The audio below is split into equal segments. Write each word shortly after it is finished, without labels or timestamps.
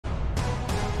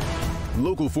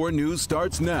Local 4 News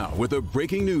starts now with a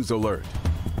breaking news alert.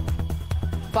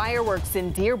 Fireworks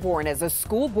in Dearborn as a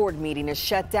school board meeting is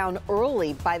shut down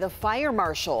early by the fire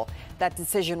marshal. That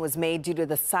decision was made due to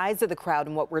the size of the crowd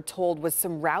and what we're told was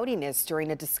some rowdiness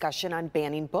during a discussion on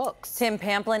banning books. Tim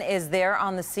Pamplin is there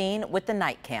on the scene with the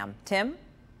night cam. Tim?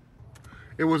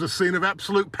 It was a scene of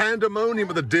absolute pandemonium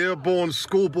at the Dearborn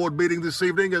school board meeting this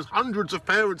evening as hundreds of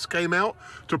parents came out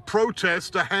to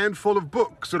protest a handful of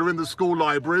books that are in the school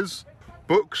libraries.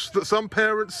 Books that some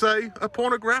parents say are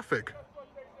pornographic.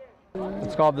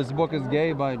 It's called This Book is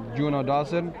Gay by Juno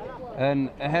Dawson, and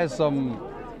it has some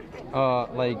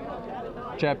like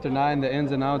chapter 9, the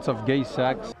ins and outs of gay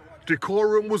sex.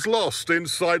 Decorum was lost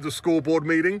inside the school board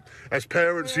meeting as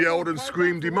parents yelled and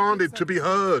screamed, demanded to be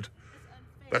heard.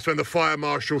 That's when the fire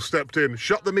marshal stepped in,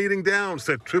 shut the meeting down,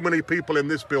 said too many people in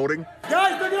this building.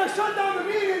 Guys, they're going to shut down the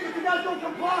meeting if you guys don't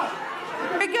comply.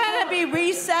 We're going to be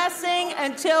recessing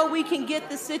until we can get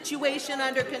the situation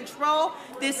under control.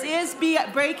 This is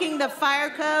breaking the fire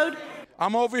code.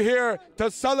 I'm over here to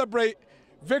celebrate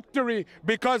victory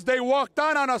because they walked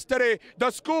down on us today, the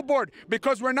school board,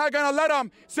 because we're not going to let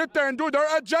them sit there and do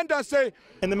their agenda and say.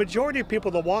 And the majority of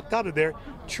people that walked out of there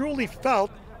truly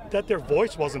felt that their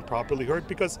voice wasn't properly heard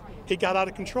because it got out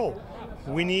of control.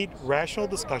 We need rational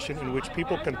discussion in which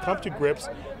people can come to grips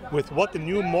with what the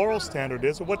new moral standard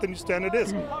is or what the new standard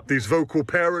is. These vocal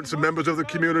parents and members of the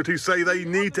community say they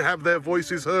need to have their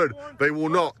voices heard. They will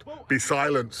not be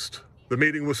silenced. The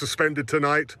meeting was suspended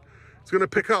tonight. It's going to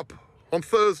pick up on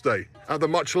Thursday at the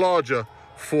much larger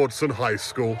Fordson High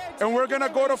School. And we're going to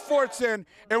go to Fordson,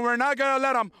 and we're not going to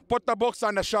let them put the books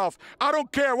on the shelf. I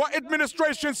don't care what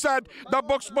administration said the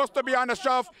book's supposed to be on the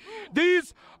shelf.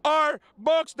 These are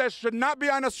books that should not be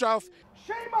on the shelf.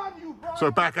 Shame on you, bro.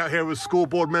 So back out here as school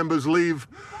board members leave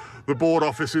the board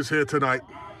offices here tonight.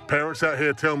 Parents out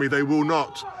here tell me they will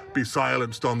not be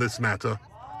silenced on this matter.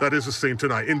 That is the scene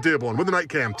tonight in Dearborn with the night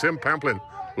cam. Tim Pamplin,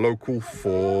 Local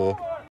 4.